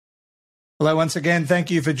Hello once again. Thank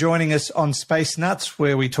you for joining us on Space Nuts,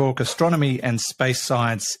 where we talk astronomy and space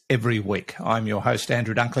science every week. I'm your host,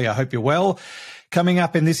 Andrew Dunkley. I hope you're well. Coming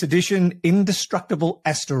up in this edition, indestructible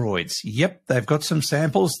asteroids. Yep, they've got some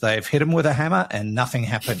samples. They've hit them with a hammer and nothing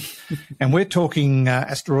happened. And we're talking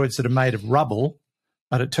asteroids that are made of rubble,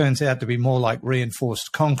 but it turns out to be more like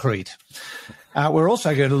reinforced concrete. We're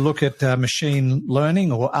also going to look at machine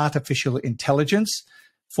learning or artificial intelligence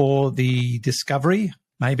for the discovery,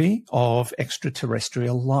 maybe, of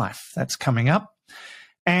extraterrestrial life. That's coming up.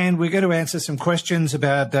 And we're going to answer some questions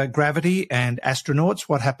about gravity and astronauts.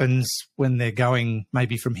 What happens when they're going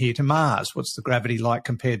maybe from here to Mars? What's the gravity like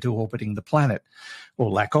compared to orbiting the planet,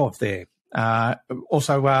 or lack of there?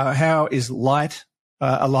 Also, how is a light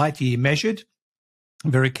year measured?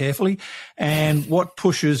 Very carefully. And what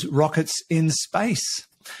pushes rockets in space?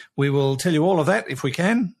 We will tell you all of that if we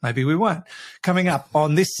can. Maybe we won't. Coming up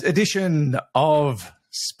on this edition of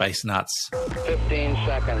Space Nuts. 15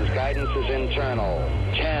 seconds. Guidance is internal.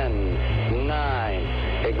 10,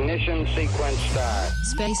 9. Ignition sequence start.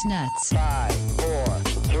 Space Nuts. 5, 4,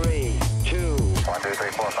 3, 2. 1, 2,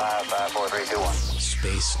 3, 4, 5, 5, 4, 3, 2, 1.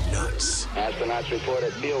 Space Nuts. Astronauts report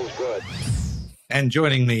it feels good. And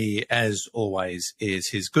joining me, as always, is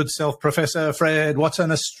his good self, Professor Fred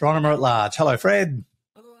Watson, astronomer at large. Hello, Fred.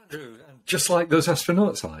 Hello, Andrew. Just like those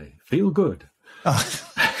astronauts, I feel good. Oh,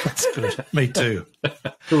 that's good. Me too.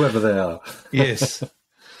 Whoever they are. Yes.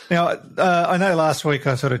 Now, I know last week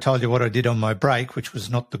I sort of told you what I did on my break, which was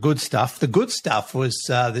not the good stuff. The good stuff was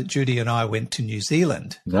that Judy and I went to New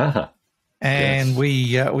Zealand. And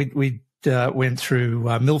yes. we went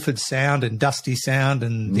through Milford Sound and Dusty Sound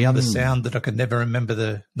and the other sound that I could never remember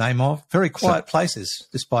the name of. Very quiet places,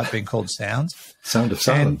 despite being called sounds. Sound of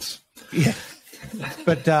silence. And, yeah.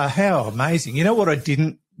 But how amazing. You know what I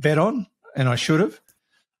didn't bet on, and I should have?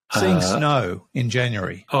 Seeing snow in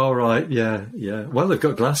January. Oh, right. Yeah, yeah. Well, they've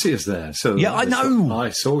got glaciers there. So yeah, I know.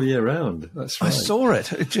 Ice all year round. That's right. I saw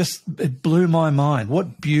it. It blew my mind.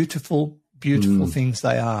 What beautiful things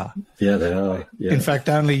they are. Yeah, they are. Yeah. In fact,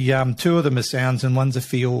 only two of them are sounds and one's a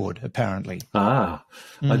fjord, apparently. I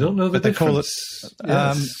don't know the but difference. They call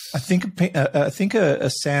it, yes. I think a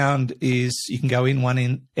sound is you can go in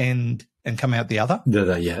one end and come out the other.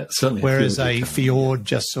 Yeah, certainly. Whereas a fjord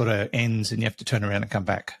just sort of ends and you have to turn around and come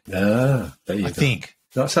back. Ah, there you go. I think.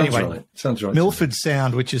 That sounds anyway, right. Sounds right. Milford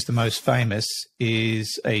Sound, which is the most famous,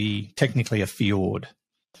 is technically a fjord.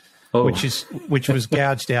 Oh. Which was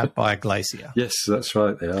gouged out by a glacier. Yes, that's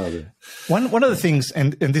right. They are. One of the things,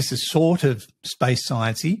 and this is sort of space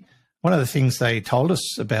sciencey, one of the things they told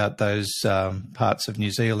us about those parts of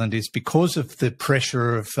New Zealand is because of the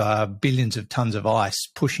pressure of billions of tons of ice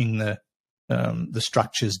pushing the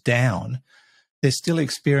structures down, they're still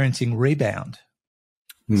experiencing rebound.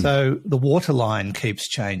 So the water line keeps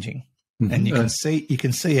changing. And you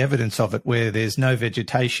can see evidence of it where there's no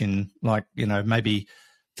vegetation, like, maybe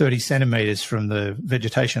 30 centimetres from the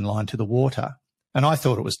vegetation line to the water. And I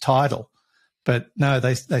thought it was tidal. But no,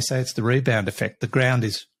 they say it's the rebound effect. The ground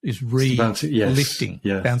is lifting,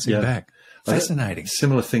 bouncing back. Fascinating.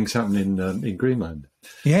 Similar things happen in Greenland.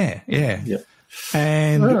 Yeah.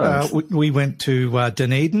 And we went to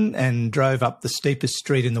Dunedin and drove up the steepest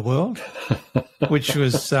street in the world, which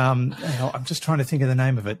was, I'm just trying to think of the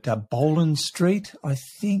name of it, Boland Street, I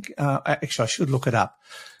think. Actually, I should look it up.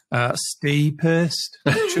 Steepest.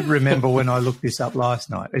 I should remember when I looked this up last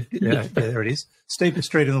night. There it is. Steepest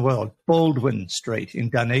street in the world, Baldwin Street in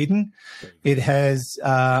Dunedin. It has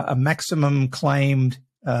a maximum claimed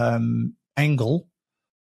angle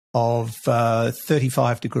of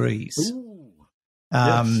 35 degrees.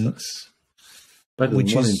 Yes, better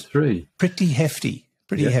which than 1 in is 3. Pretty hefty.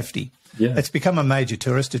 Hefty. Yeah. It's become a major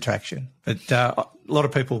tourist attraction. But a lot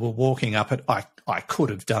of people were walking up it. I could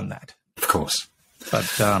have done that. Of course. But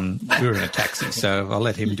we were in a taxi, so I'll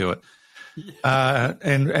let him do it.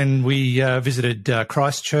 And we visited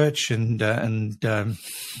Christchurch, and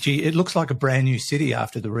it looks like a brand new city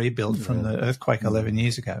after the rebuild from the earthquake 11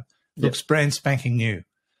 years ago. It looks brand spanking new,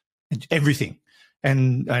 everything.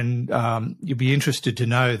 And you'll be interested to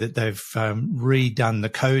know that they've redone the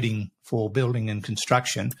coding for building and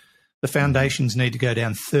construction. The foundations need to go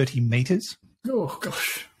down 30 metres. Oh,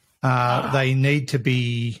 gosh. They need to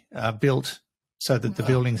be built so that the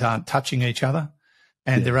buildings aren't touching each other,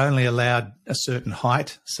 and they're only allowed a certain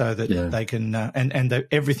height so that they can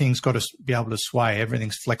everything's got to be able to sway.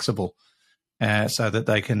 Everything's flexible so that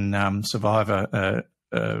they can survive a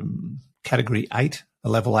category 8, a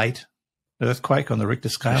level 8 earthquake on the Richter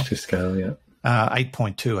scale.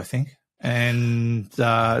 8.2, I think. And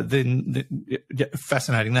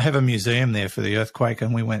fascinating. They have a museum there for the earthquake,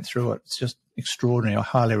 and we went through it. It's just extraordinary. I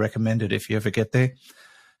highly recommend it if you ever get there.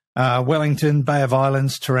 Wellington, Bay of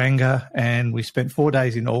Islands, Tauranga, and we spent 4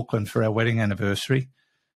 days in Auckland for our wedding anniversary.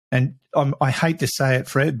 And I hate to say it,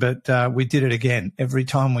 Fred, but we did it again. Every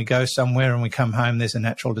time we go somewhere and we come home, there's a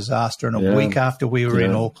natural disaster. And a week after we were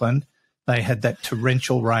in Auckland, they had that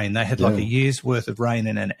torrential rain. They had like a year's worth of rain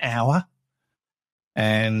in an hour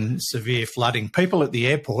and severe flooding. People at the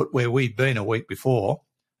airport where we'd been a week before,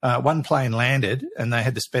 one plane landed and they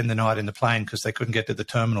had to spend the night in the plane because they couldn't get to the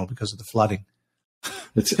terminal because of the flooding.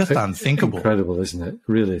 It's just unthinkable. Incredible, isn't it?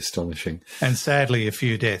 Really astonishing. And sadly, a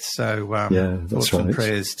few deaths. So thoughts and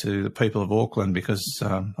prayers to the people of Auckland, because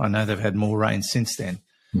I know they've had more rain since then.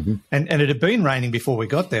 Mm-hmm. And it had been raining before we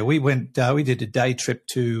got there. We went. We did a day trip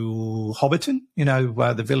to Hobbiton. You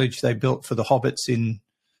know, the village they built for the hobbits in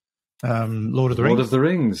Lord of the Rings. Lord of the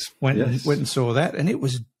Rings. Went and saw that, and it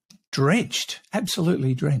was drenched,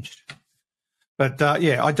 absolutely drenched. But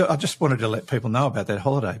I just wanted to let people know about that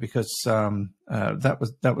holiday, because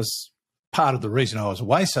that was part of the reason I was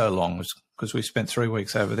away so long, was because we spent 3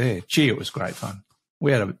 weeks over there. Gee, it was great fun.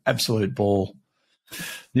 We had an absolute ball.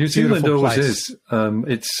 New Zealand always is.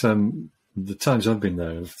 It's the times I've been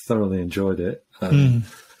there, I've thoroughly enjoyed it.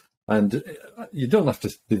 And you don't have to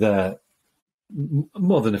be there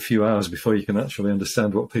more than a few hours before you can actually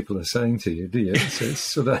understand what people are saying to you, do you? It's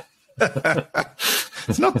sort of...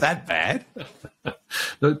 It's not that bad.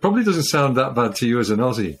 It probably doesn't sound that bad to you as an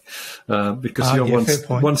Aussie, because you're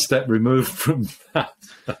one step removed from that.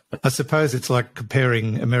 I suppose it's like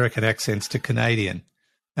comparing American accents to Canadian.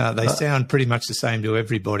 They sound pretty much the same to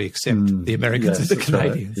everybody except the Americans and the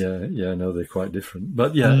Canadians. Right. Yeah, no, they're quite different.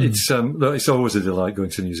 But it's always a delight going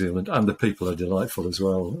to New Zealand, and the people are delightful as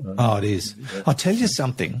well. It is. Yeah. I'll tell you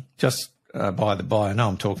something, just by the by. I know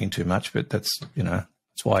I'm talking too much, but that's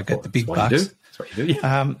why I get the big bucks. That's what you do.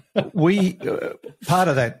 Yeah. Part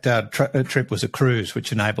of that trip was a cruise,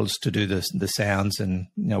 which enabled us to do the sounds and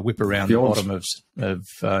whip around the bottom of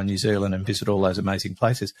New Zealand and visit all those amazing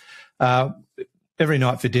places. Every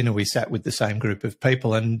night for dinner, we sat with the same group of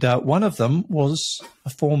people, and one of them was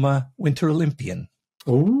a former Winter Olympian.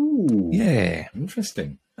 Oh, yeah,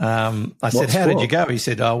 interesting. I said, "How did you go?" He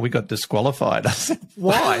said, "Oh, we got disqualified." I said,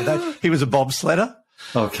 "Why?" He was a bobsledder.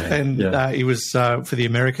 Okay. And he was for the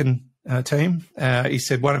American team. He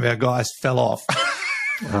said one of our guys fell off.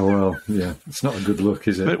 Oh, well, yeah. It's not a good look,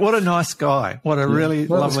 is it? But what a nice guy. What a really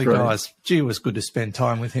lovely guy. Gee, it was good to spend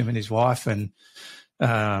time with him and his wife. And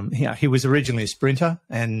he was originally a sprinter,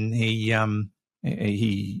 and he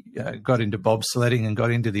got into bobsledding and got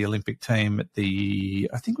into the Olympic team at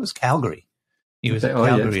I think it was Calgary. He was at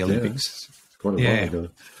Calgary Olympics. Yeah. Quite a while ago.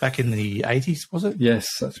 Back in the 80s, was it? Yes,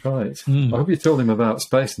 that's right. I hope you told him about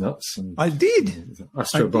Space Nuts. And, I did.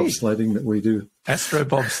 Astro bobsledding that we do. Astro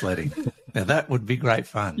bobsledding. Now, that would be great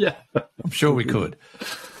fun. Yeah. I'm sure we could.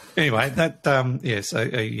 Anyway, that,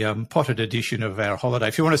 a potted edition of our holiday.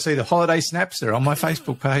 If you want to see the holiday snaps, they're on my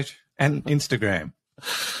Facebook page and Instagram.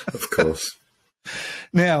 Of course.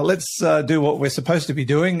 Now, let's do what we're supposed to be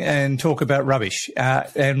doing and talk about rubbish.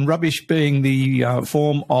 And rubbish being the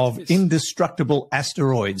form of indestructible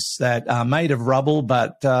asteroids that are made of rubble,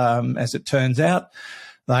 but as it turns out,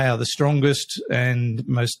 they are the strongest and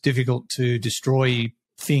most difficult to destroy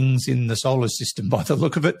things in the solar system, by the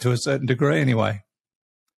look of it, to a certain degree anyway.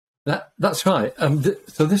 That's right.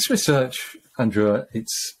 So this research, Andrew,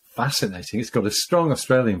 it's fascinating. It's got a strong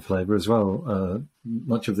Australian flavour as well.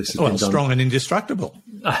 Much of this has been done. Strong and indestructible.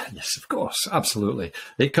 Yes, of course, absolutely.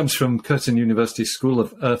 It comes from Curtin University School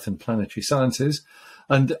of Earth and Planetary Sciences,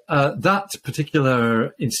 and that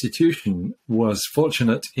particular institution was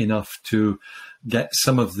fortunate enough to get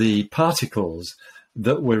some of the particles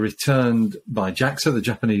that were returned by JAXA, the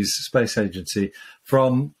Japanese Space Agency,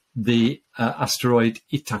 from the asteroid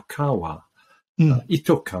Itokawa.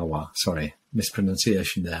 Sorry,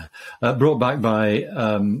 mispronunciation there. Brought back by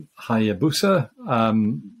Hayabusa.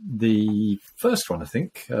 The first one, I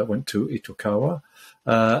think, went to Itokawa.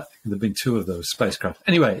 There have been two of those spacecraft.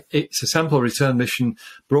 Anyway, it's a sample return mission,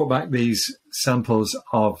 brought back these samples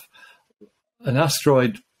of an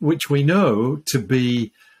asteroid which we know to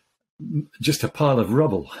be just a pile of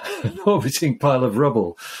rubble, an orbiting pile of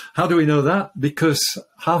rubble. How do we know that? Because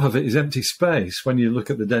half of it is empty space when you look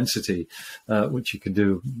at the density, which you can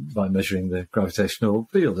do by measuring the gravitational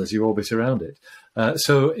field as you orbit around it.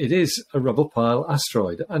 So it is a rubble pile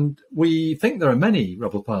asteroid. And we think there are many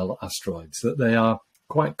rubble pile asteroids, that they are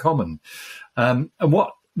quite common. And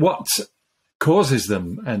what causes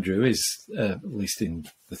them, Andrew, is, at least in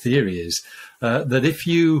the theory, is that if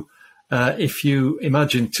you if you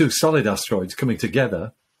imagine two solid asteroids coming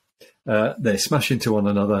together, they smash into one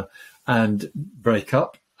another and break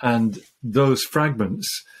up, and those fragments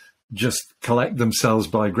just collect themselves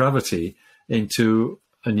by gravity into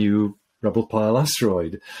a new rubble pile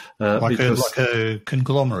asteroid. Like a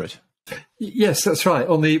conglomerate. Yes, that's right.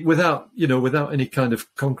 Only without any kind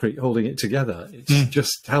of concrete holding it together. It's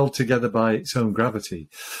just held together by its own gravity.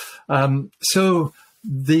 So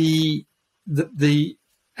the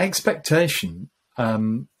expectation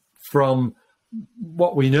from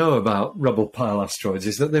what we know about rubble pile asteroids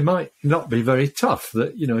is that they might not be very tough.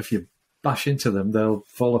 That if you bash into them, they'll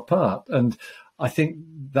fall apart. And I think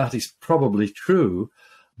that is probably true.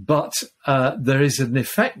 But there is an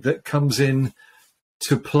effect that comes in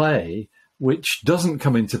to play, which doesn't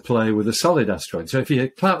come into play with a solid asteroid. So if you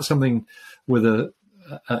clout something with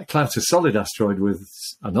clout a solid asteroid with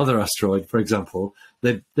another asteroid, for example,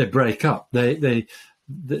 they break up. They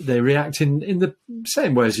react in the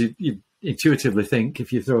same way as you intuitively think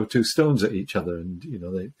if you throw two stones at each other and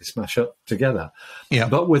they smash up together. Yeah.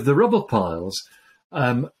 But with the rubble piles,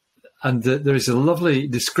 there is a lovely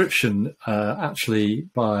description, actually,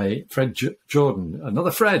 by Fred Jordan,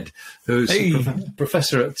 another Fred, who's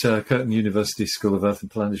professor at Curtin University School of Earth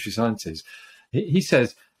and Planetary Sciences. He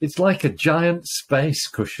says, it's like a giant space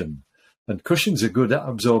cushion, and cushions are good at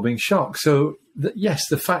absorbing shock. So, yes,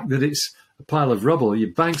 the fact that it's a pile of rubble,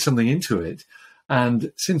 you bang something into it,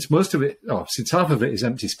 and since half of it is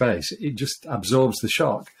empty space, it just absorbs the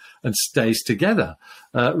shock and stays together,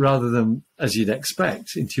 rather than, as you'd expect,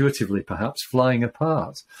 intuitively perhaps, flying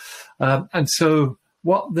apart. And so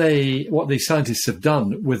what these scientists have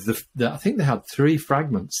done with I think they had three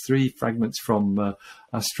fragments from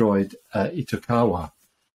asteroid Itokawa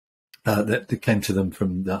that came to them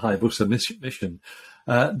from the Hayabusa mission.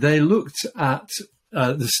 They looked at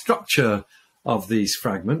the structure of these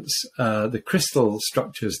fragments, the crystal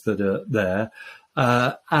structures that are there,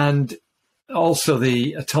 and also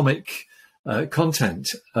the atomic content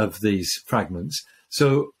of these fragments.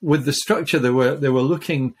 So with the structure, they were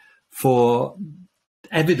looking for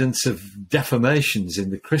evidence of deformations in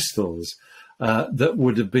the crystals that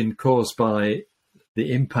would have been caused by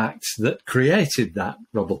the impacts that created that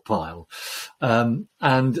rubble pile.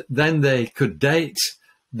 And then they could date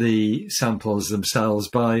the samples themselves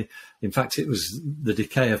by, in fact, it was the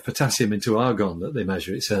decay of potassium into argon that they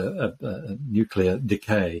measure. It's a nuclear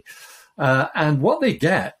decay. And what they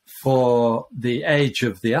get for the age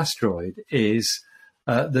of the asteroid is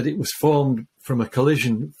that it was formed from a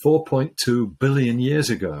collision 4.2 billion years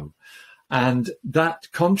ago. And that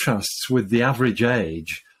contrasts with the average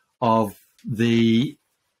age of the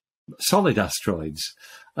solid asteroids,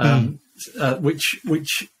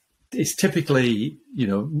 which is typically,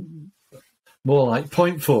 more like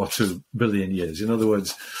 0.42 billion years. In other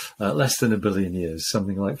words, less than a billion years,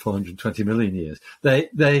 something like 420 million years.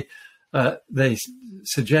 They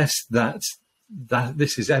suggest that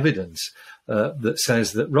this is evidence that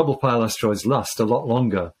says that rubble pile asteroids last a lot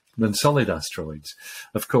longer than solid asteroids.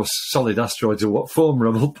 Of course, solid asteroids are what form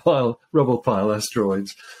rubble pile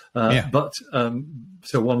asteroids. But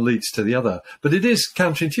so one leads to the other. But it is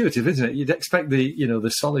counterintuitive, isn't it? You'd expect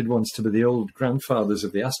the solid ones to be the old grandfathers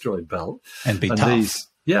of the asteroid belt and be tough.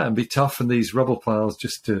 And be tough, and these rubble piles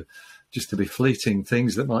just to be fleeting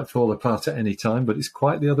things that might fall apart at any time. But it's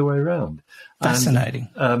quite the other way around. Fascinating.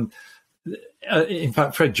 And, in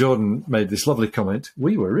fact, Fred Jordan made this lovely comment.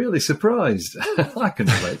 We were really surprised. I can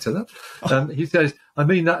relate to that. He says,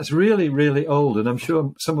 that's really, really old, and I'm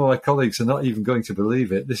sure some of my colleagues are not even going to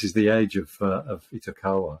believe it. This is the age of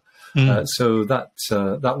Itokawa. So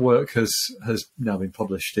that work has now been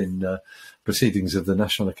published in Proceedings of the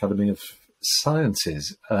National Academy of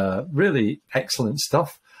Sciences. Really excellent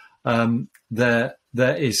stuff. There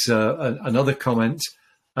is another comment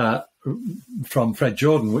from Fred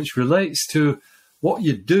Jordan, which relates to what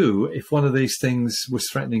you'd do if one of these things was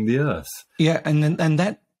threatening the Earth. Yeah, and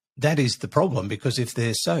that is the problem, because if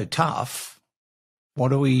they're so tough,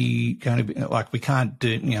 what are we going to be like? We can't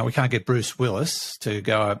get Bruce Willis to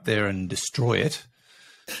go up there and destroy it.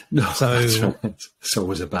 No, that's right. So it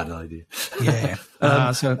was a bad idea. Yeah.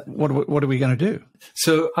 So what are we going to do?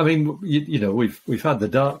 So we've had the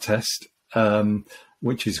DART test.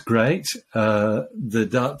 Which is great. The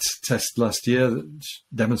DART test last year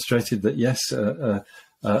demonstrated that, yes, an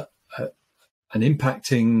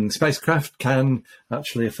impacting spacecraft can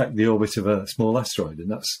actually affect the orbit of a small asteroid. And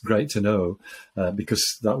that's great to know, because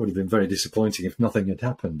that would have been very disappointing if nothing had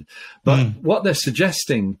happened. But what they're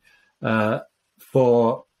suggesting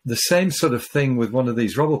for the same sort of thing with one of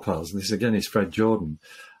these rubble piles, and this again is Fred Jordan,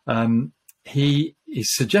 he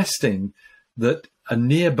is suggesting that a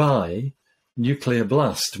nearby nuclear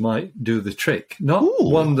blast might do the trick. Not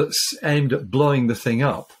one that's aimed at blowing the thing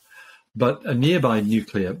up, but a nearby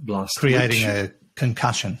nuclear blast. Creating a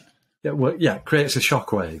concussion. Creates a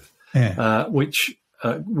shockwave, which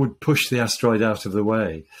would push the asteroid out of the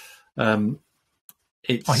way. I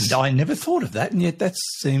never thought of that, and yet that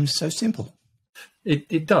seems so simple.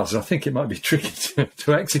 It does. I think it might be tricky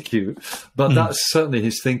to execute, but that's certainly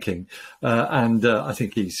his thinking. And I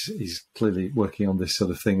think he's clearly working on this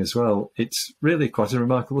sort of thing as well. It's really quite a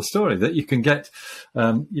remarkable story that you can get,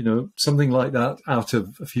 something like that out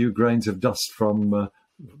of a few grains of dust from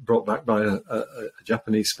brought back by a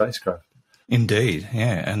Japanese spacecraft. Indeed,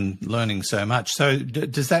 yeah, and learning so much. So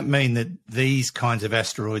does that mean that these kinds of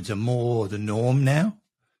asteroids are more the norm now?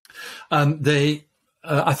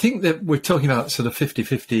 I think that we're talking about sort of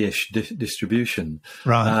 50-50-ish distribution,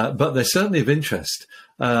 right? But they're certainly of interest,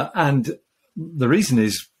 and the reason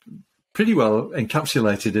is pretty well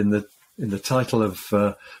encapsulated in the title of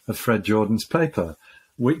Fred Jordan's paper,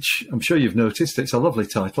 which I'm sure you've noticed. It's a lovely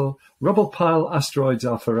title: "Rubble Pile Asteroids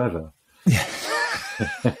Are Forever." Yeah.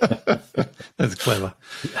 That's clever.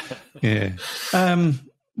 Yeah.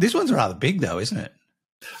 This one's rather big, though, isn't it?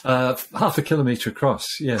 Half a kilometre across.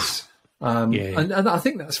 Yes. And I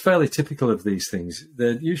think that's fairly typical of these things.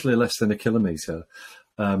 They're usually less than a kilometre,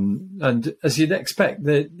 and as you'd expect,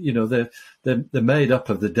 they're made up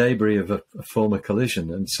of the debris of a former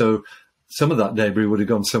collision, and so some of that debris would have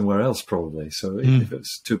gone somewhere else probably. So if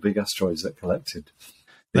it's two big asteroids that collected,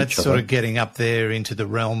 that's sort of getting up there into the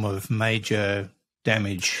realm of major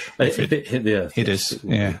damage. If it hit the Earth,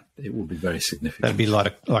 it would be very significant. That'd be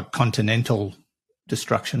like continental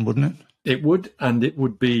destruction, wouldn't it? It would, and it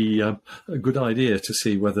would be a good idea to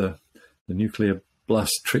see whether the nuclear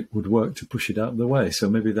blast trick would work to push it out of the way. So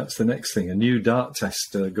maybe that's the next thing, a new dart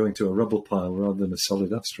test going to a rubble pile rather than a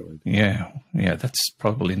solid asteroid. Yeah, that's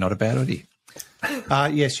probably not a bad idea.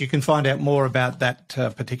 Yes, you can find out more about that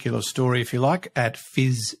particular story, if you like, at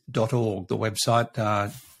phys.org, the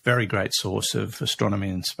website. Very great source of astronomy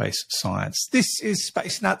and space science. This is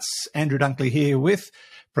Space Nuts. Andrew Dunkley here with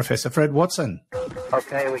Professor Fred Watson.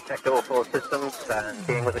 Okay, we checked all 4 systems and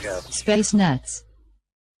keying with a go. Space Nuts.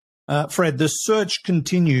 Fred, the search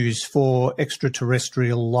continues for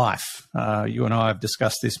extraterrestrial life. You and I have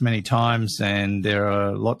discussed this many times, and there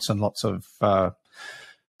are lots and lots of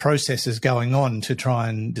processes going on to try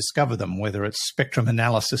and discover them, whether it's spectrum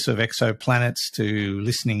analysis of exoplanets to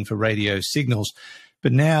listening for radio signals.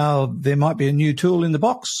 But now there might be a new tool in the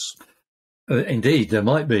box. Indeed, there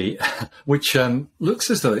might be, which looks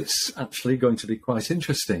as though it's actually going to be quite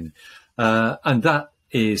interesting. And that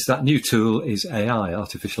new tool is AI,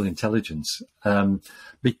 artificial intelligence,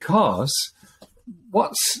 because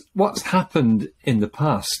what's happened in the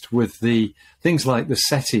past with the things like the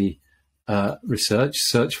SETI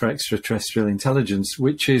search for extraterrestrial intelligence,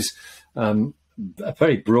 which is a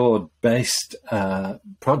very broad-based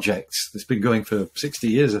project that's been going for 60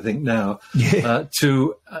 years, I think now,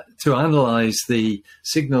 to analyse the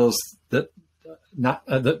signals that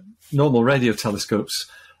normal radio telescopes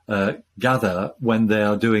gather when they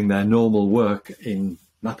are doing their normal work in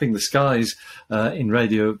mapping the skies in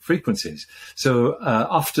radio frequencies. So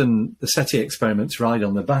often the SETI experiments ride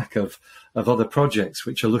on the back of other projects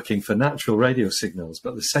which are looking for natural radio signals,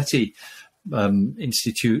 but the SETI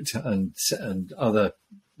Institute and other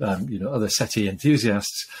other SETI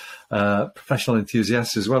enthusiasts, professional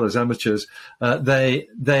enthusiasts as well as amateurs,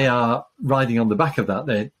 they are riding on the back of that.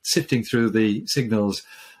 They're sifting through the signals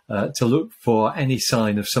to look for any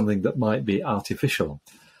sign of something that might be artificial,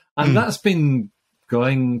 and that's been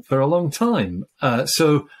going for a long time.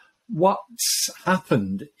 So what's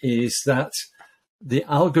happened is that the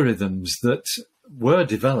algorithms that were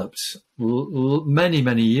developed many,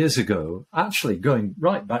 many years ago, actually going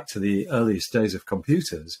right back to the earliest days of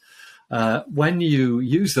computers, when you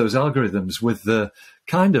use those algorithms with the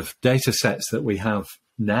kind of data sets that we have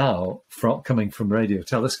now coming from radio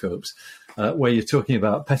telescopes, where you're talking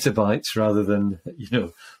about petabytes rather than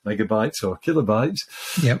megabytes or kilobytes,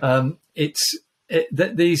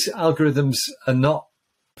 these algorithms are not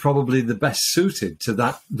probably the best suited to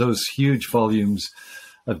those huge volumes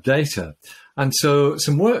of data. And so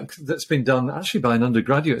some work that's been done actually by an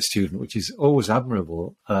undergraduate student, which is always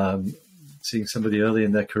admirable, seeing somebody early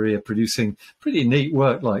in their career producing pretty neat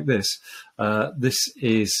work like this. This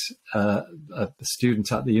is a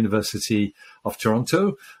student at the University of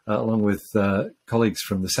Toronto, along with colleagues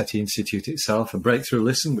from the SETI Institute itself and Breakthrough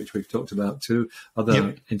Listen, which we've talked about too,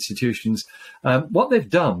 other institutions. What they've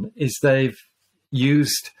done is they've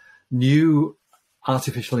used new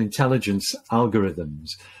artificial intelligence algorithms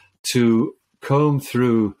to comb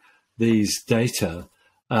through these data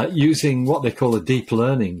using what they call a deep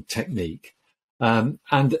learning technique.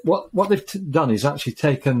 And what they've done is actually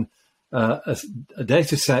taken a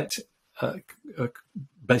data set,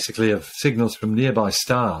 basically of signals from nearby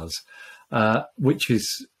stars, which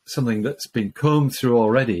is something that's been combed through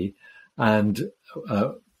already, and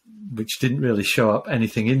which didn't really show up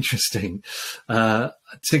anything interesting.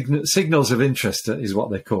 Signals of interest is what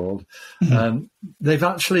they're called. Mm-hmm. They've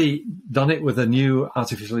actually done it with a new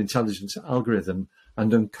artificial intelligence algorithm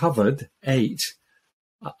and uncovered 8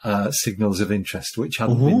 signals of interest which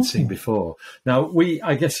hadn't been seen before. Now,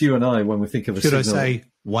 I guess you and I, when we think of a signal... Should I say,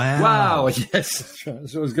 wow? Wow, yes,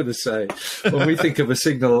 that's what I was going to say. When we think of a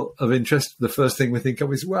signal of interest, the first thing we think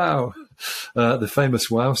of is wow, the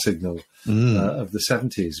famous wow signal of the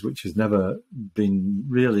 70s, which has never been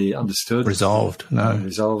really understood. Resolved, no.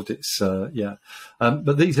 Resolved, it's, yeah.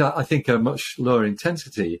 But these are, I think, are much lower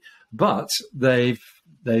intensity, but they've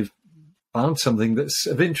found something that's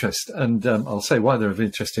of interest, and I'll say why they're of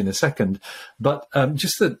interest in a second. But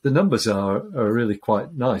just the numbers are really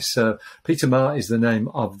quite nice. Peter Marr is the name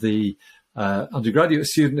of the undergraduate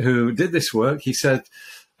student who did this work. He said,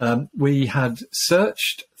 we had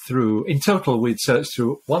searched through, in total, we'd searched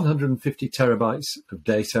through 150 terabytes of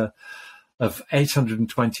data of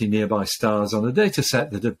 820 nearby stars on a data set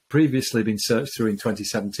that had previously been searched through in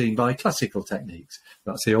 2017 by classical techniques.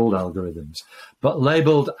 That's the old algorithms, but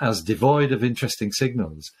labeled as devoid of interesting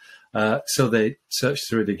signals. So they searched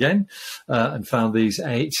through it again and found these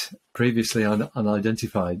 8 previously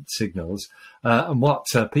unidentified signals. And what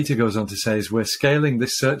Peter goes on to say is, we're scaling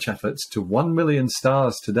this search efforts to 1 million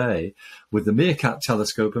stars today with the Meerkat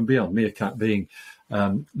telescope and beyond, Meerkat being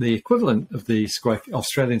the equivalent of the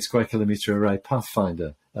Australian Square Kilometre Array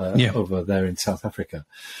Pathfinder over there in South Africa.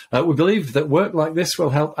 We believe that work like this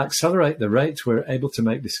will help accelerate the rate we're able to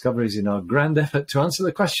make discoveries in our grand effort to answer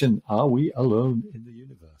the question, are we alone in the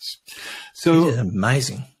universe? So it's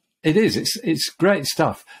amazing. It is. It's great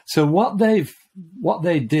stuff. So what they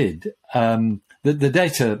did, the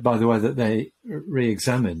data, by the way, that they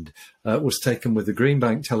re-examined was taken with the Green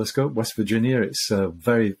Bank Telescope, West Virginia. It's a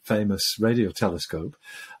very famous radio telescope,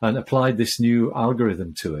 and applied this new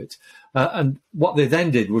algorithm to it. And what they then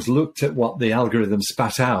did was looked at what the algorithm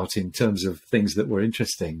spat out in terms of things that were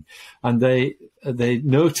interesting. And they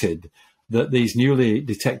noted that these newly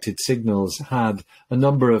detected signals had a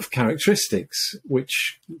number of characteristics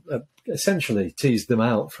which essentially teased them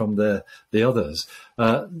out from the others.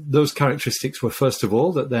 Those characteristics were, first of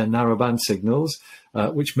all, that they're narrowband signals,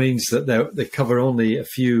 which means that they cover only a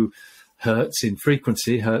few hertz in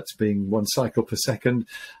frequency, hertz being 1 cycle per second,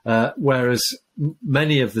 whereas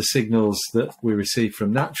many of the signals that we receive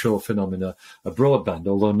from natural phenomena are broadband,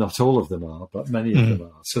 although not all of them are, but many of them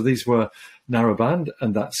are. So these were narrowband,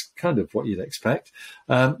 and that's kind of what you'd expect.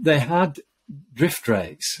 They had drift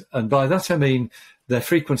rates, and by that I mean their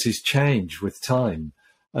frequencies change with time.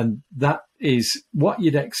 And that is what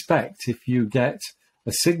you'd expect if you get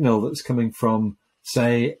a signal that's coming from,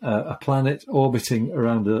 say, a planet orbiting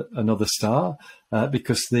around another star,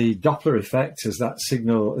 because the Doppler effect, as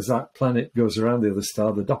that planet goes around the other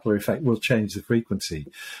star, the Doppler effect will change the frequency.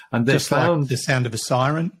 And they found like the sound of a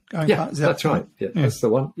siren going past. That's right. Yeah, that's the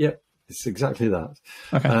one. Yeah, it's exactly that.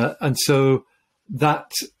 Okay. And so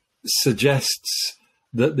that suggests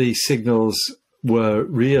that these signals were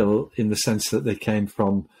real in the sense that they came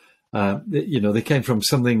from, they came from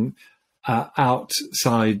something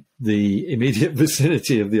outside the immediate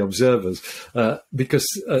vicinity of the observers, because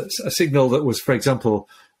a signal that was, for example,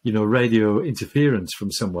 radio interference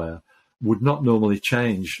from somewhere would not normally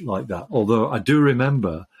change like that. Although I do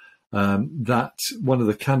remember that one of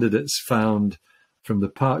the candidates found from the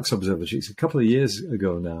Parkes Observatory, it's a couple of years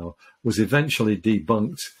ago now, was eventually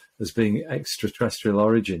debunked as being extraterrestrial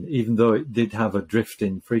origin, even though it did have a drift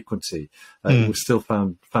in frequency. It was still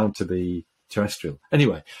found to be terrestrial.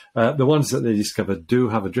 Anyway, the ones that they discovered do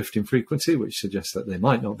have a drift in frequency, which suggests that they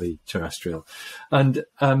might not be terrestrial. And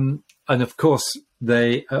of course,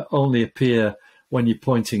 they only appear when you're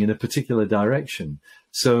pointing in a particular direction.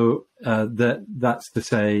 So that's to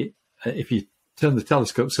say, if you turn the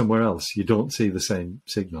telescope somewhere else, you don't see the same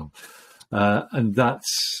signal. And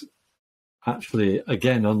that's actually,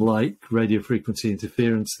 again, unlike radio frequency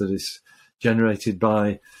interference that is generated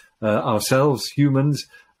by ourselves, humans.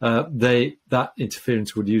 That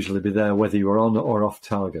interference would usually be there whether you are on or off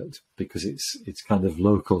target, because it's kind of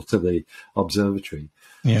local to the observatory.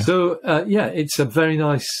 Yeah. So it's a very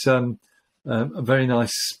nice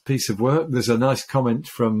piece of work. There's a nice comment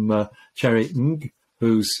from Cherry Ng,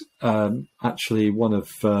 who's actually one of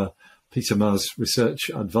Peter Marr's research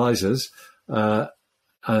advisors,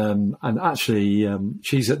 And actually,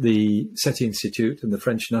 she's at the SETI Institute and the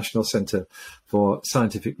French National Centre for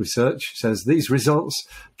Scientific Research. Says these results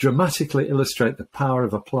dramatically illustrate the power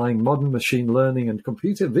of applying modern machine learning and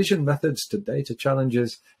computer vision methods to data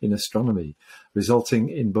challenges in astronomy, resulting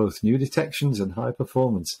in both new detections and high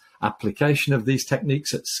performance. Application of these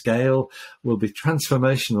techniques at scale will be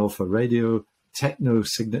transformational for radio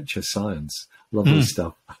techno-signature science. Lovely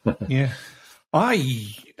stuff. Yeah.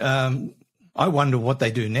 I wonder what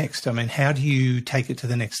they do next. I mean, how do you take it to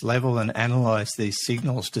the next level and analyse these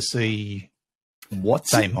signals to see what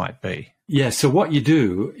they might be? Yeah, so what you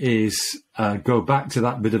do is go back to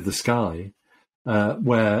that bit of the sky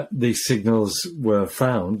where these signals were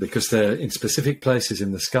found, because they're in specific places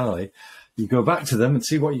in the sky. You go back to them and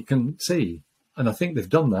see what you can see. And I think they've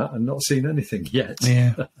done that and not seen anything yet.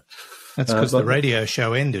 Yeah. That's because the radio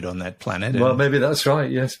show ended on that planet. Well, maybe that's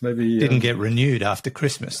right, yes. Maybe didn't get renewed after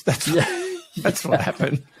Christmas. That's That's what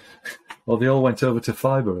happened. Or they all went over to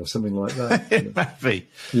fibre or something like that. It might be.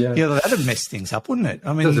 Yeah, that'd mess things up, wouldn't it?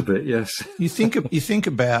 I mean, does a bit, yes. you think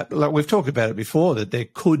about, like we've talked about it before, that there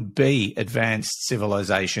could be advanced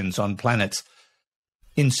civilizations on planets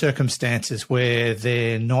in circumstances where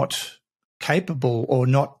they're not capable or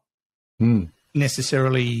not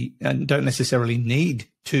necessarily and don't necessarily need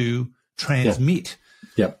to transmit.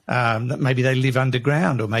 Yeah. Maybe they live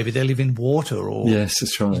underground, or maybe they live in water, or yes,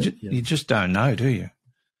 that's right. You just don't know, do you?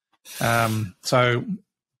 So,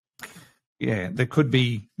 yeah, there could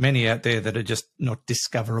be many out there that are just not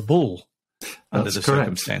discoverable under the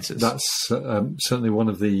circumstances. That's certainly one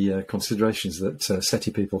of the considerations that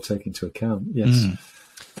SETI people take into account. Yes,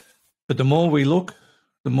 but the more we look,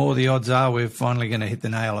 the more the odds are we're finally going to hit the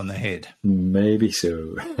nail on the head. Maybe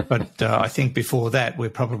so. But I think before that,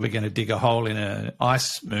 we're probably going to dig a hole in an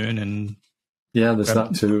ice moon and there's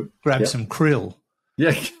that too. Grab some krill.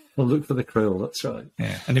 Yeah, we'll look for the krill. That's right.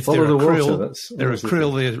 Yeah, and if Follow there are the krill,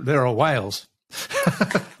 water, there are whales.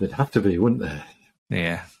 There'd have to be, wouldn't there?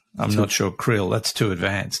 Yeah, I'm not sure krill. That's too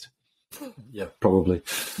advanced. Yeah, probably.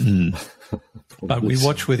 But we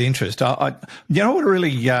watch with interest. You know what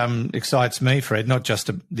really excites me, Fred, not just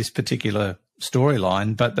this particular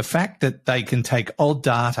storyline, but the fact that they can take old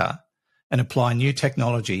data and apply new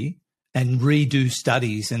technology and redo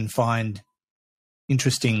studies and find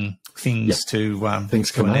interesting things to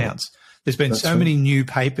announce. There's been many new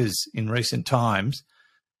papers in recent times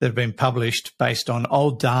that have been published based on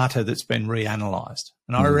old data that's been reanalyzed.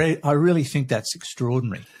 And I really think that's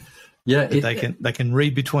extraordinary. Yeah, they can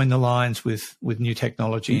read between the lines with new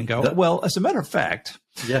technology and go, well, as a matter of fact,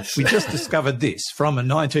 yes, we just discovered this from a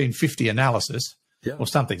 1950 analysis or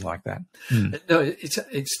something like that. No,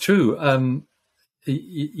 it's true. And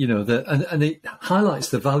it highlights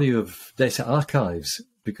the value of data archives,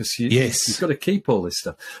 because you've got to keep all this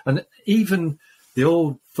stuff. And even the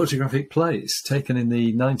old photographic plates taken in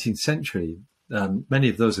the 19th century, many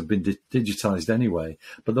of those have been digitized anyway,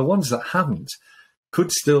 but the ones that haven't could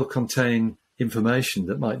still contain information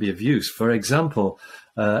that might be of use. For example,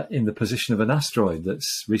 in the position of an asteroid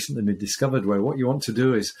that's recently been discovered, where what you want to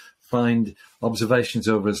do is find observations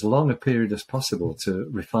over as long a period as possible to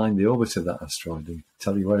refine the orbit of that asteroid and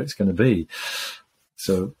tell you where it's going to be.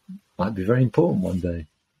 So might be very important one day.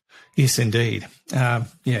 Yes, indeed.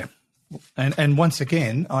 Yeah. And once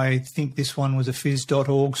again, I think this one was a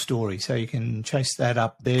phys.org story, so you can chase that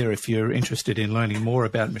up there if you're interested in learning more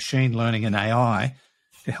about machine learning and AI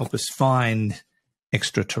to help us find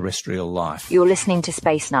extraterrestrial life. You're listening to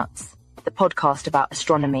Space Nuts, the podcast about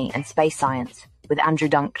astronomy and space science with Andrew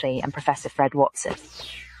Dunkley and Professor Fred Watson.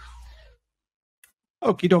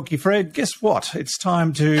 Okie dokie, Fred. Guess what? It's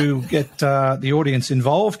time to get the audience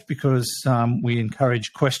involved, because we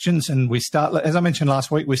encourage questions, and we start, as I mentioned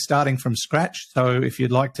last week, we're starting from scratch. So if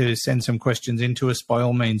you'd like to send some questions in to us, by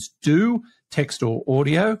all means do, text or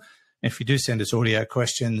audio. If you do send us audio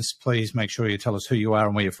questions, please make sure you tell us who you are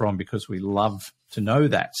and where you're from, because we love to know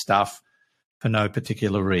that stuff for no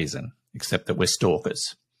particular reason, except that we're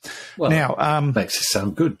stalkers. Well, now, makes it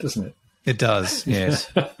sound good, doesn't it? It does,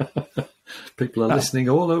 yes. People are listening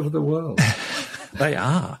all over the world. They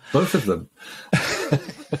are. Both of them.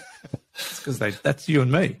 It's because that's you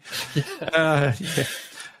and me. Yeah.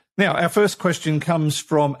 Now, our first question comes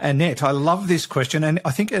from Annette. I love this question, and I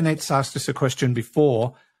think Annette's asked us a question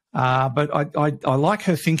before, but I like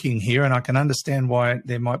her thinking here, and I can understand why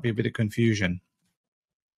there might be a bit of confusion.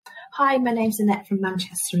 Hi, my name's Annette from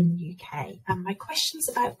Manchester in the UK, and my question's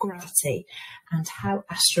about gravity and how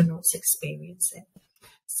astronauts experience it.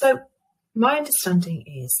 So, my understanding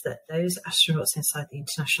is that those astronauts inside the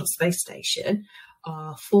International Space Station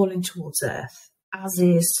are falling towards Earth, as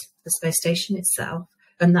is the space station itself,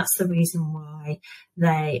 And that's the reason why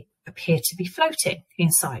they appear to be floating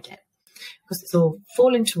inside it, because it's all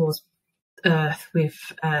falling towards Earth with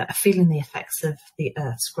feeling the effects of the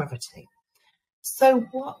Earth's gravity. So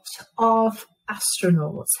what of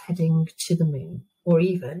astronauts heading to the moon or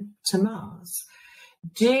even to Mars?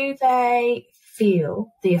 Do they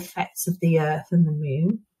feel the effects of the Earth and the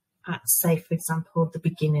moon at, say, for example, the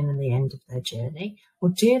beginning and the end of their journey? Or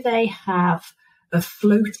do they have a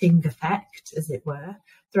floating effect, as it were,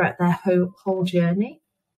 throughout their whole journey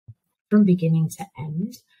from beginning to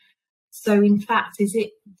end? So, in fact, is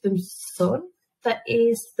it the sun that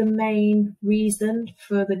is the main reason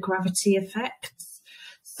for the gravity effects?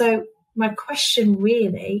 So, my question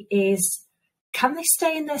really is, can they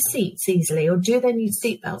stay in their seats easily, or do they need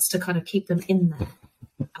seatbelts to kind of keep them in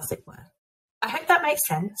there, as it were? I hope that makes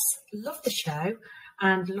sense. Love the show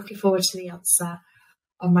and looking forward to the answer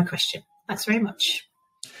on my question. Thanks very much.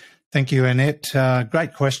 Thank you, Annette.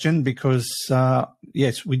 Great question, because,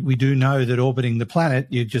 yes, we do know that orbiting the planet,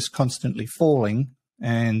 you're just constantly falling,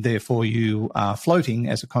 and therefore you are floating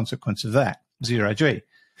as a consequence of that, 0G.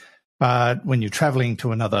 But when you're travelling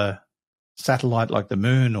to another satellite like the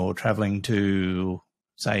moon, or travelling to,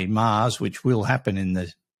 say, Mars, which will happen in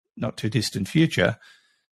the not too distant future,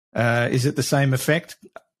 is it the same effect?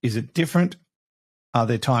 Is it different? Are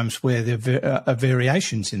there times where there are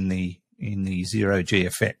variations in the 0G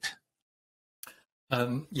effect?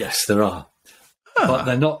 Yes, there are, but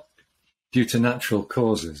they're not due to natural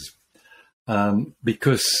causes,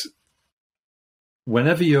 because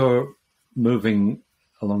whenever you're moving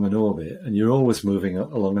along an orbit, and you're always moving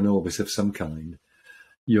along an orbit of some kind,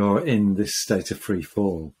 you're in this state of free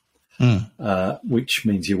fall, which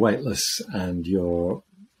means you're weightless and your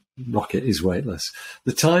rocket is weightless.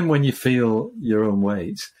 The time when you feel your own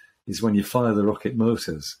weight is when you fire the rocket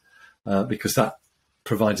motors, because that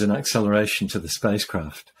provides an acceleration to the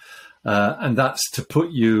spacecraft, and that's to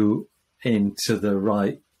put you into the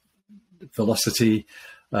right velocity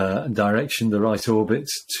and direction, the right orbit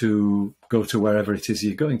to go to wherever it is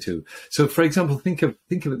you're going to. So, for example, think of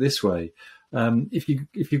it this way: if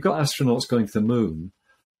you've got astronauts going to the moon,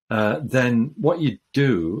 then what you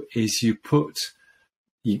do is you put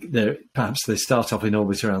perhaps they start off in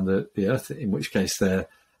orbit around the Earth, in which case they're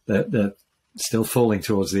still falling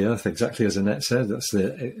towards the Earth, exactly as Annette said. That's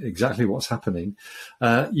exactly what's happening.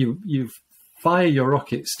 You fire your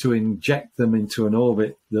rockets to inject them into an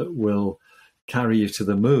orbit that will carry you to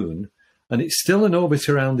the moon, and it's still an orbit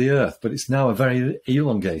around the Earth, but it's now a very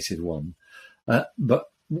elongated one.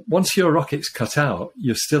 But once your rocket's cut out,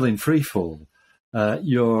 you're still in free fall.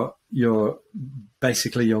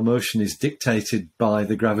 Basically your motion is dictated by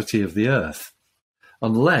the gravity of the Earth,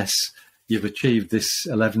 unless you've achieved this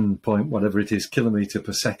 11 point whatever it is kilometer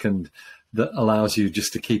per second that allows you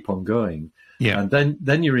just to keep on going. Yeah. And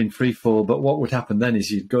then you're in free fall. But what would happen then is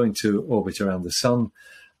you'd go into orbit around the sun,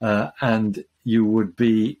 and you would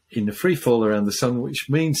be in a free fall around the sun, which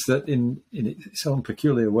means that in its own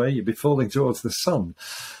peculiar way, you'd be falling towards the sun.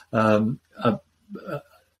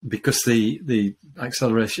 Because the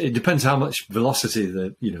acceleration, it depends how much velocity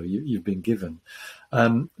that you've been given.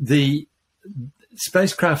 The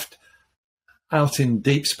spacecraft out in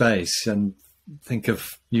deep space, and think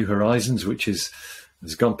of New Horizons, which has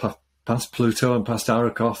gone past Pluto and past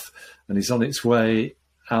Arrokoth, and is on its way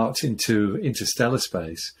out into interstellar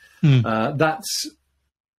space. That's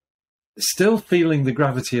still feeling the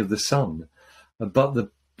gravity of the sun, but the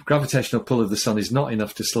gravitational pull of the sun is not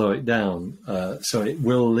enough to slow it down, so it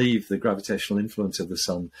will leave the gravitational influence of the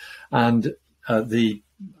sun, and the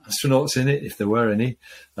astronauts in it, if there were any,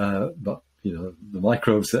 but the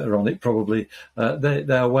microbes that are on it probably, they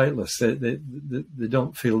are weightless. They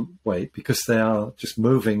don't feel weight because they are just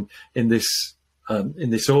moving in this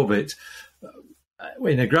orbit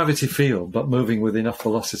in a gravity field, but moving with enough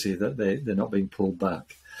velocity that they're not being pulled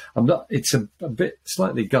back. It's a bit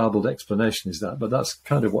slightly garbled explanation, is that? But that's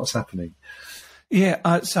kind of what's happening.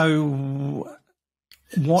 Yeah. So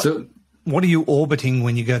what are you orbiting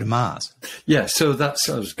when you go to Mars? Yeah. So that's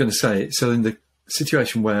I was going to say. So in the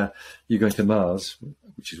situation where you're going to Mars,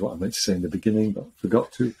 which is what I meant to say in the beginning, but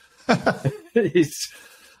forgot to, it's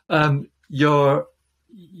your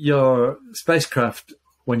spacecraft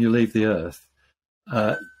when you leave the Earth.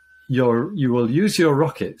 You will use your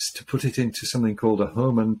rockets to put it into something called a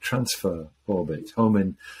Hohmann transfer orbit.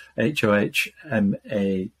 Hohmann, Hohmann,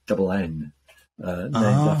 named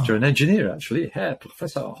after an engineer, actually, Herr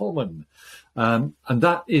Professor Hohmann. And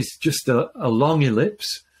that is just a long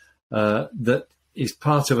ellipse that is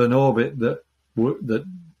part of an orbit that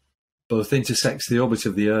both intersects the orbit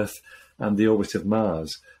of the Earth and the orbit of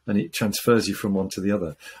Mars, and it transfers you from one to the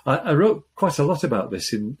other. I wrote quite a lot about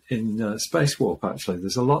this in Space Warp, actually.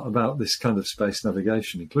 There's a lot about this kind of space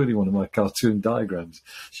navigation, including one of my cartoon diagrams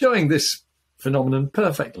showing this phenomenon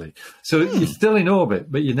perfectly. So you're still in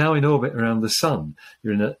orbit, but you're now in orbit around the sun.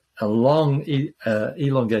 You're in a long,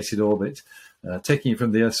 elongated orbit, taking you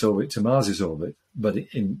from the Earth's orbit to Mars's orbit. But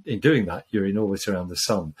in doing that, you're in orbit around the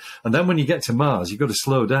sun. And then when you get to Mars, you've got to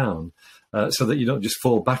slow down so that you don't just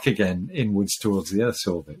fall back again inwards towards the Earth's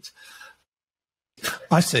orbit.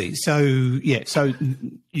 I see. So, yeah, so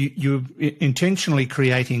you're intentionally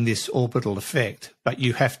creating this orbital effect, but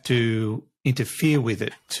you have to interfere with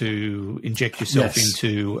it to inject yourself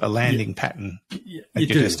into a landing pattern at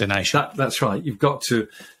your destination. That's right. You've got to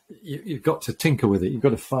tinker with it. You've got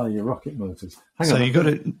to fire your rocket motors. Hang on. You've got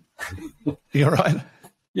to. You're right.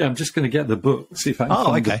 Yeah, I'm just going to get the book. See if I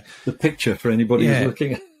can find the picture for anybody who's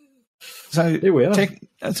looking at. So here we are.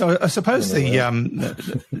 So I suppose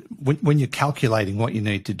when you're calculating what you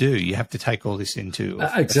need to do, you have to take all this into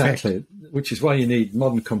exactly, effect. Which is why you need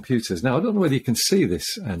modern computers. Now, I don't know whether you can see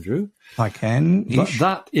this, Andrew. I can. But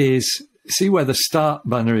that is, see where the start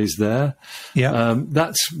banner is there? Yeah.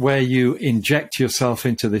 That's where you inject yourself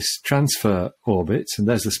into this transfer orbit, and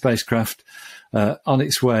there's the spacecraft on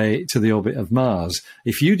its way to the orbit of Mars.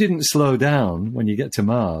 If you didn't slow down when you get to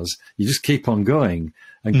Mars, you just keep on going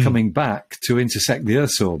and coming back to intersect the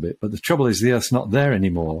Earth's orbit. But the trouble is the Earth's not there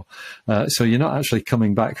anymore. So you're not actually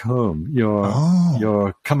coming back home.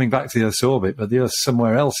 You're coming back to the Earth's orbit, but the Earth's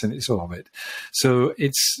somewhere else in its orbit. So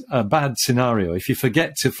it's a bad scenario. If you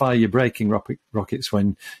forget to fire your braking rockets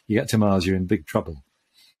when you get to Mars, you're in big trouble.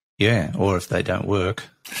 Yeah, or if they don't work.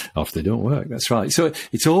 Or if they don't work, that's right. So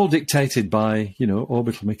it's all dictated by,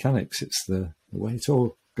 orbital mechanics. It's the way it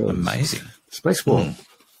all goes. Amazing. Space Warp.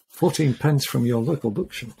 14 pence from your local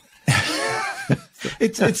bookshop.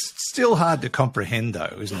 It's still hard to comprehend,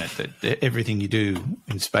 though, isn't it, that everything you do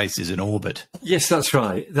in space is in orbit? Yes, that's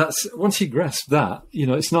right. Once you grasp that,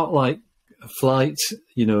 it's not like a flight,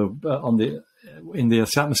 in the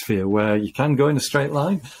Earth's atmosphere where you can go in a straight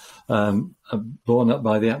line, blown up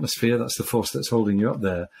by the atmosphere. That's the force that's holding you up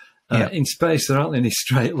there. In space, there aren't any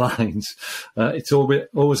straight lines. It's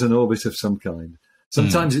always an orbit of some kind.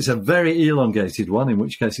 Sometimes it's a very elongated one, in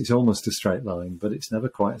which case it's almost a straight line, but it's never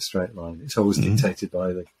quite a straight line. It's always dictated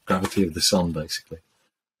by the gravity of the sun, basically.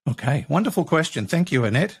 Okay, wonderful question. Thank you,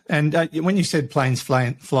 Annette. And when you said planes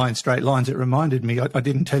flying straight lines, it reminded me, I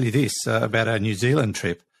didn't tell you this about our New Zealand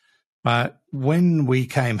trip. When we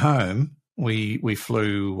came home, we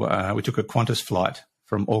flew, we took a Qantas flight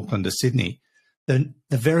from Auckland to Sydney. The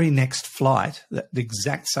very next flight, the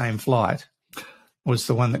exact same flight, was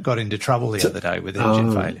the one that got into trouble the other day with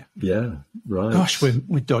engine failure. Yeah, right. Gosh,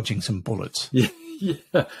 we're dodging some bullets. Yeah,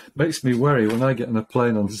 makes me worry when I get on a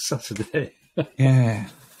plane on Saturday. Yeah.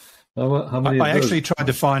 How many I actually tried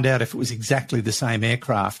to find out if it was exactly the same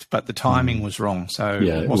aircraft, but the timing was wrong. So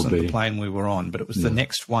it wasn't the plane we were on, but it was the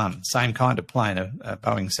next one, same kind of plane, a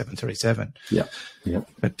Boeing 737. Yeah.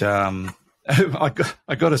 But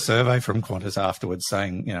I got a survey from Qantas afterwards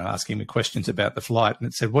saying, asking me questions about the flight, and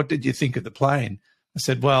it said, "What did you think of the plane?" I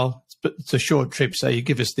said, "Well, it's a short trip, so you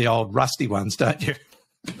give us the old rusty ones, don't you?"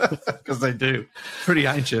 Because they do. Pretty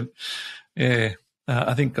ancient. Yeah.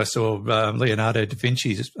 I think I saw Leonardo da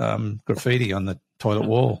Vinci's graffiti on the toilet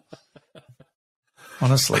wall.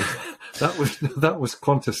 Honestly. That was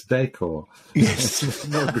Qantas decor. Yes.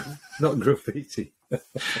 not graffiti.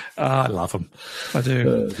 I love them. I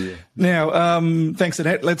do. Now, thanks,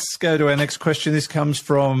 Annette. Let's go to our next question. This comes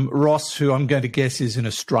from Ross, who I'm going to guess is an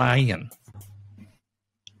Australian.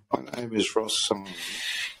 My name is Ross Simon.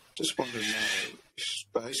 Just wanted to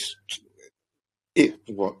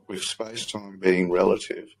know with space-time being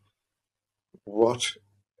relative,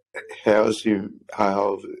 how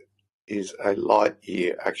is a light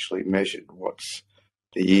year actually measured? What's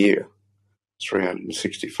the year?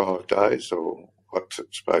 365 days, or what's it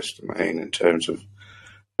supposed to mean in terms of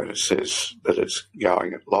when it says that it's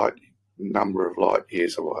going at number of light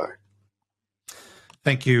years away?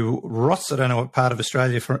 Thank you, Ross. I don't know what part of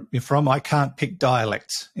Australia you're from. I can't pick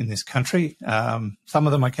dialects in this country. Some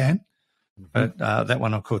of them I can, but that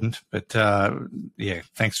one I couldn't. But,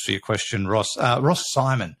 thanks for your question, Ross. Ross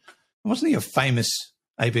Simon, wasn't he a famous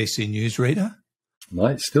ABC News reader?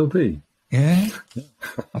 Might still be. Yeah?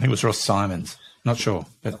 I think it was Ross Simons. Not sure.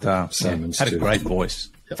 But Simons had a great voice.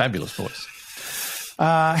 Yep. Fabulous voice.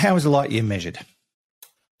 How is a light year measured?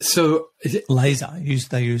 So is it laser?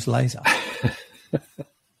 They use laser.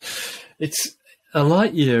 It's a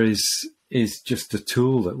light year is just a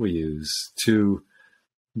tool that we use to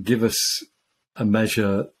give us a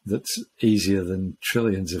measure that's easier than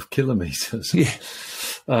trillions of kilometres. Yeah.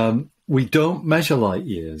 We don't measure light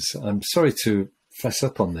years. I'm sorry to fess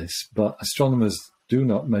up on this, but astronomers do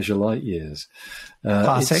not measure light years.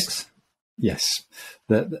 Parsecs? Yes,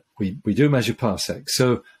 we do measure parsecs.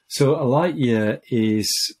 So a light year is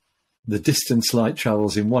the distance light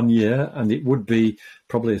travels in 1 year, and it would be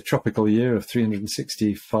probably a tropical year of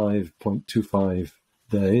 365.25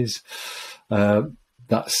 days.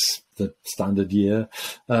 That's the standard year.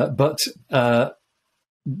 But the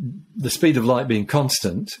speed of light being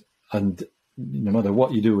constant, and no matter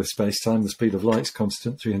what you do with space-time, the speed of light's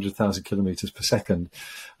constant, 300,000 kilometres per second.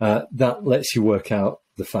 That lets you work out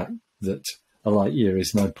the fact that a light year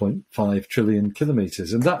is 9.5 trillion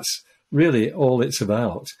kilometres. And that's really all it's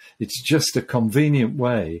about. It's just a convenient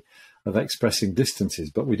way of expressing distances,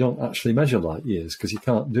 but we don't actually measure light years because you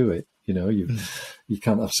can't do it. You know, you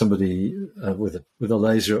can't have somebody with a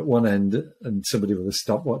laser at one end and somebody with a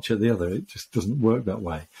stopwatch at the other. It just doesn't work that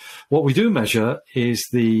way. What we do measure is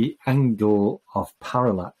the angle of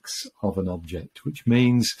parallax of an object, which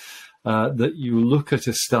means that you look at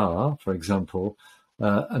a star, for example,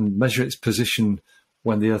 and measure its position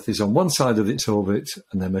when the Earth is on one side of its orbit,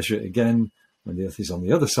 and then measure it again when the Earth is on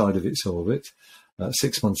the other side of its orbit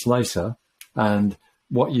 6 months later. And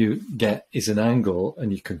what you get is an angle,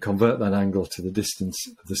 and you can convert that angle to the distance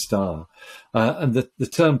of the star. And the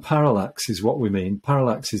term parallax is what we mean.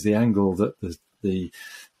 Parallax is the angle that the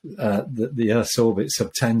Earth's orbit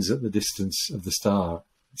subtends at the distance of the star.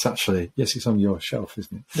 It's actually, yes, it's on your shelf,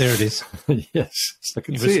 isn't it? There it is. Yes, I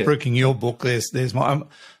can You see were spruiking your book. There's my.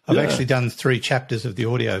 I've actually done 3 chapters of the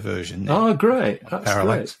audio version. Now. Oh, great! That's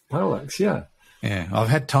Parallax. Great. Parallax, yeah. Yeah, I've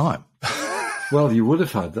had time. Well, you would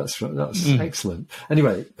have had. That's excellent.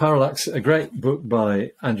 Anyway, Parallax, a great book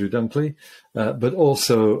by Andrew Dunkley, but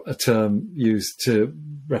also a term used to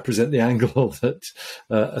represent the angle that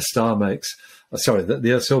a star makes. That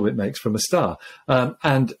the Earth's orbit makes from a star,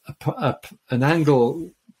 and an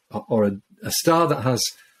angle or a star that has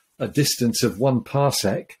a distance of 1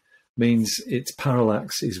 parsec means its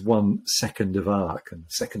parallax is 1 second of arc, and a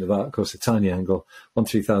second of arc, of course, a tiny angle,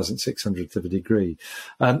 1/3600th of a degree.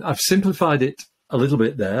 I've simplified it a little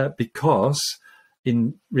bit there because,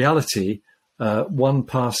 in reality, 1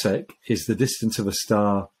 parsec is the distance of a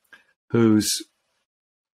star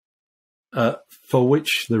for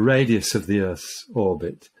which the radius of the Earth's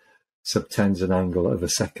orbit subtends an angle of a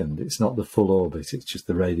second. It's not the full orbit, it's just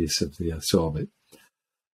the radius of the Earth's orbit.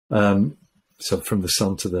 So from the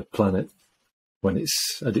sun to the planet, when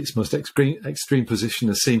it's at its most extreme position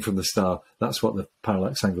as seen from the star, that's what the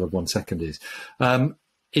parallax angle of 1 second is.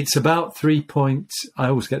 It's about I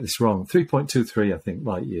always get this wrong, 3.23, I think,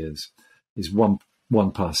 light years is one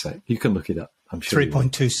parsec. You can look it up, I'm sure.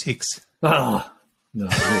 3.26. No,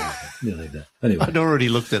 nearly there. Anyway. I'd already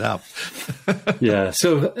looked it up. Yeah,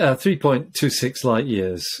 so 3.26 light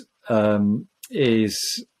years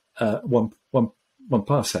is one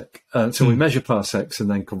parsec. So we measure parsecs and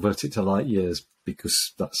then convert it to light years because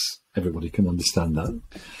everybody can understand that.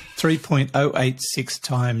 3.086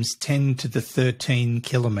 times 10 to the 13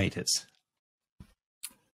 kilometres.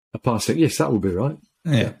 A parsec, yes, that would be right.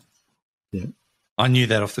 Yeah. I knew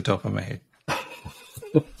that off the top of my head.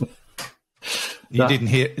 You didn't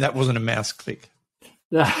hear, that wasn't a mouse click.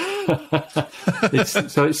 It's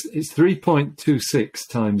 3.26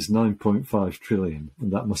 times 9.5 trillion,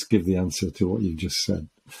 and that must give the answer to what you just said.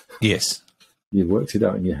 Yes. You worked it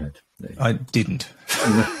out in your head. I didn't.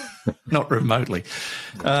 Not remotely.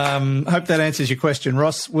 Hope that answers your question,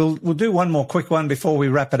 Ross. We'll do one more quick one before we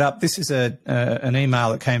wrap it up. This is an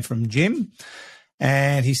email that came from Jim.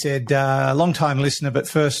 And he said, long-time listener, but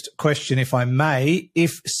first question, if I may.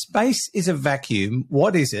 If space is a vacuum,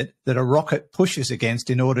 what is it that a rocket pushes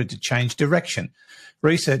against in order to change direction?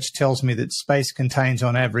 Research tells me that space contains,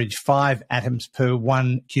 on average, 5 atoms per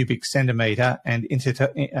 1 cubic centimetre, and in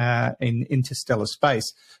interstellar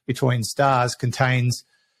space between stars contains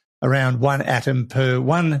around 1 atom per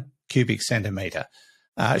 1 cubic centimetre.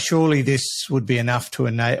 Surely this would be enough to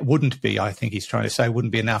wouldn't be, I think he's trying to say,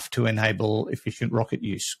 wouldn't be enough to enable efficient rocket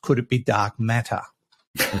use. Could it be dark matter?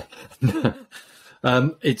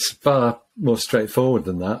 It's far more straightforward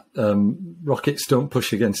than that. Rockets don't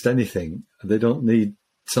push against anything. They don't need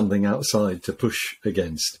something outside to push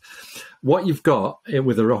against. What you've got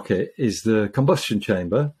with a rocket is the combustion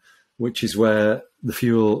chamber, which is where the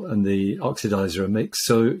fuel and the oxidizer are mixed.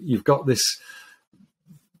 So you've got this,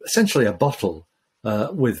 essentially a bottle,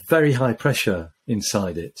 with very high pressure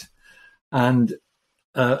inside it, and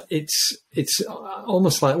it's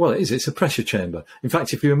almost like, well, it's a pressure chamber. In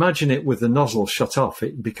fact, if you imagine it with the nozzle shut off,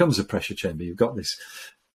 it becomes a pressure chamber. You've got this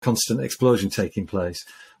constant explosion taking place.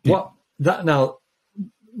 What that now,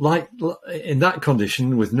 like in that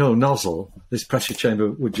condition with no nozzle, this pressure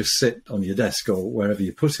chamber would just sit on your desk or wherever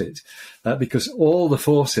you put it, because all the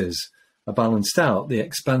forces are balanced out. The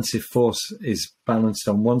expansive force is balanced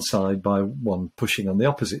on one side by one pushing on the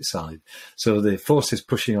opposite side. So the forces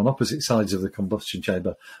pushing on opposite sides of the combustion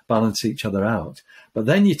chamber balance each other out. But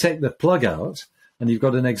then you take the plug out and you've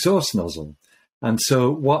got an exhaust nozzle. And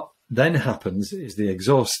so what then happens is the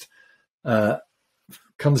exhaust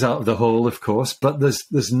comes out of the hole, of course, but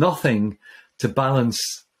there's nothing to balance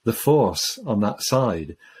the force on that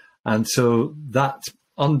side. And so that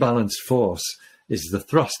unbalanced force is the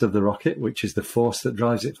thrust of the rocket, which is the force that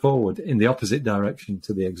drives it forward in the opposite direction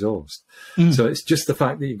to the exhaust. So it's just the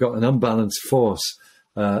fact that you've got an unbalanced force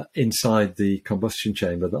inside the combustion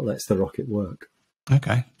chamber that lets the rocket work.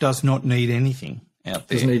 Okay. Does not need anything out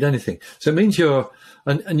there. Doesn't need anything. So it means your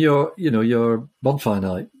bonfire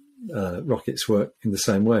night rockets work in the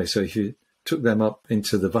same way. So if you took them up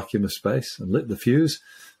into the vacuum of space and lit the fuse,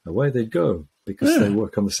 away they'd go, because they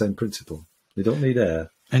work on the same principle. They don't need air.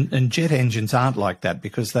 And jet engines aren't like that,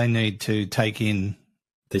 because they need to take in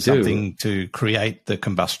something to create the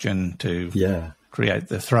combustion, to create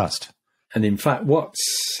the thrust. And in fact,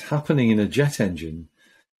 what's happening in a jet engine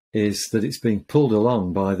is that it's being pulled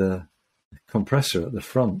along by the compressor at the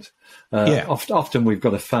front. Often we've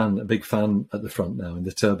got a big fan at the front now in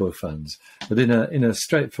the turbo fans, but in a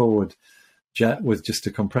straightforward jet with just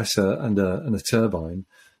a compressor and a turbine,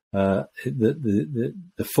 the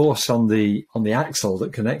force on the axle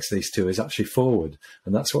that connects these two is actually forward,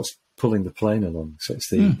 and that's what's pulling the plane along. So it's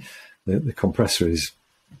the compressor is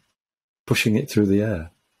pushing it through the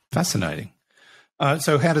air. Fascinating.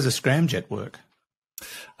 So how does a scramjet work?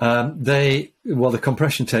 The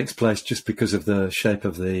compression takes place just because of the shape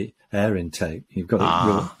of the air intake. You've got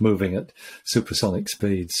you're moving at supersonic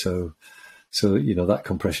speed, so that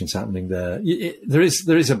compression's happening there. There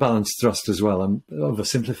is a balanced thrust as well. I'm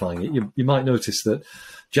oversimplifying it. You might notice that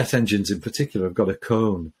jet engines in particular have got a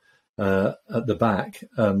cone at the back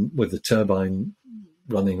with the turbine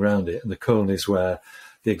running around it, and the cone is where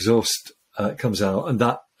the exhaust comes out, and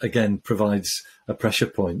that again provides a pressure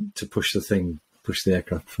point to push the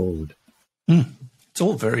aircraft forward. It's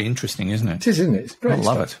all very interesting, isn't it? It is, isn't it? It's great. I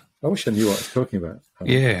love it. I wish I knew what I was talking about.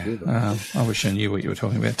 I wish I knew what you were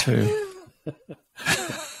talking about too.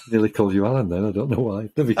 Nearly called you Alan then. I don't know why.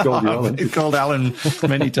 Never called you Alan. I've been called Alan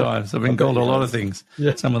many times. I've been called a lot of things.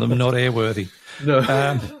 Yeah. Some of them not airworthy.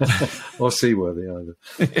 No. Or seaworthy either.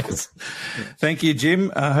 Yes. Thank you,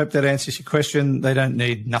 Jim. I hope that answers your question. They don't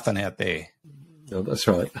need nothing out there. No, that's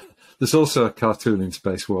right. There's also a cartoon in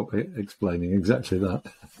Space Warp explaining exactly that.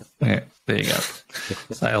 Yeah, there you go.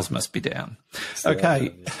 Sales must be down.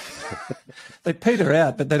 Okay. They peter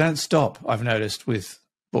out, but they don't stop, I've noticed, with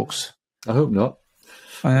books. I hope not.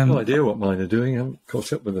 I have no idea what mine are doing. I haven't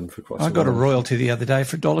caught up with them for quite a while. I got a royalty the other day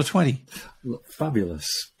for $1.20. Fabulous.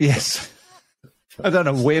 Yes. I don't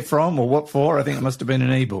know where from or what for. I think it must have been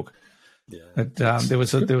an ebook. Yeah. But there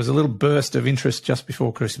was a little burst of interest just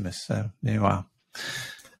before Christmas. So there you are.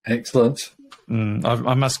 Excellent.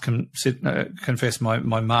 I must confess my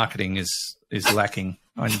marketing is lacking.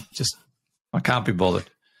 I can't be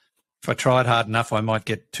bothered. If I tried hard enough, I might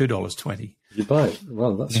get $2.20. You might.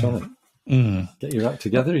 Well, that's right. Get your act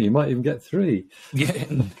together, you might even get 3. Yeah,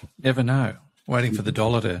 never know. Waiting for the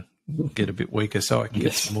dollar to get a bit weaker so I can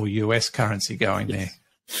get some more US currency going there.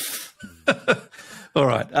 All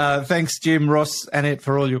right. Thanks, Jim, Ross, Annette,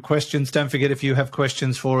 for all your questions. Don't forget, if you have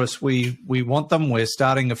questions for us, we want them. We're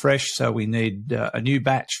starting afresh, so we need a new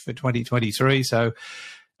batch for 2023. So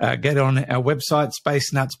get on our website,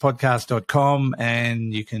 spacenutspodcast.com,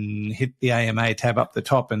 and you can hit the AMA tab up the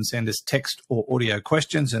top and send us text or audio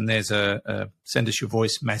questions. And there's a send us your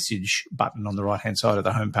voice message button on the right-hand side of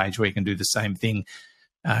the homepage where you can do the same thing.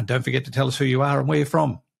 Don't forget to tell us who you are and where you're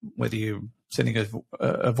from, whether you're sending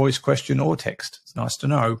a voice question or text. It's nice to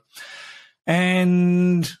know.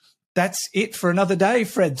 And that's it for another day,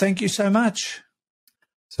 Fred. Thank you so much.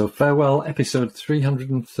 So farewell, episode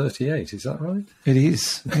 338. Is that right? It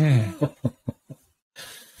is, yeah.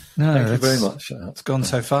 No, thank you very much. It's gone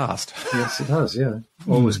so fast. Yes, it has, yeah.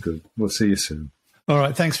 Always good. We'll see you soon. All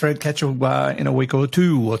right, thanks, Fred. Catch you in a week or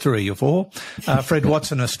 2 or 3 or 4. Fred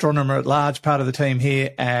Watson, astronomer at large, part of the team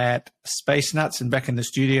here at Space Nuts. And back in the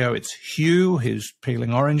studio, it's Hugh, who's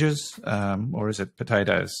peeling oranges, or is it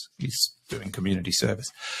potatoes? He's doing community service.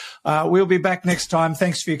 We'll be back next time.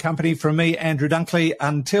 Thanks for your company. From me, Andrew Dunkley.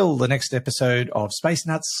 Until the next episode of Space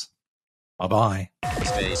Nuts, Bye-bye.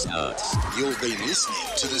 Space Nuts. You've been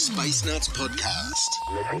listening to the Space Nuts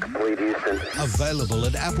podcast. Mission complete, Houston. Available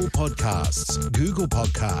at Apple Podcasts, Google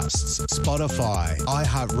Podcasts, Spotify,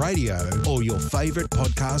 iHeartRadio, or your favorite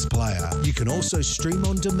podcast player. You can also stream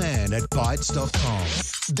on demand at Bytes.com.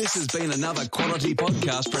 This has been another quality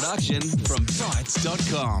podcast production from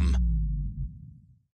Bytes.com.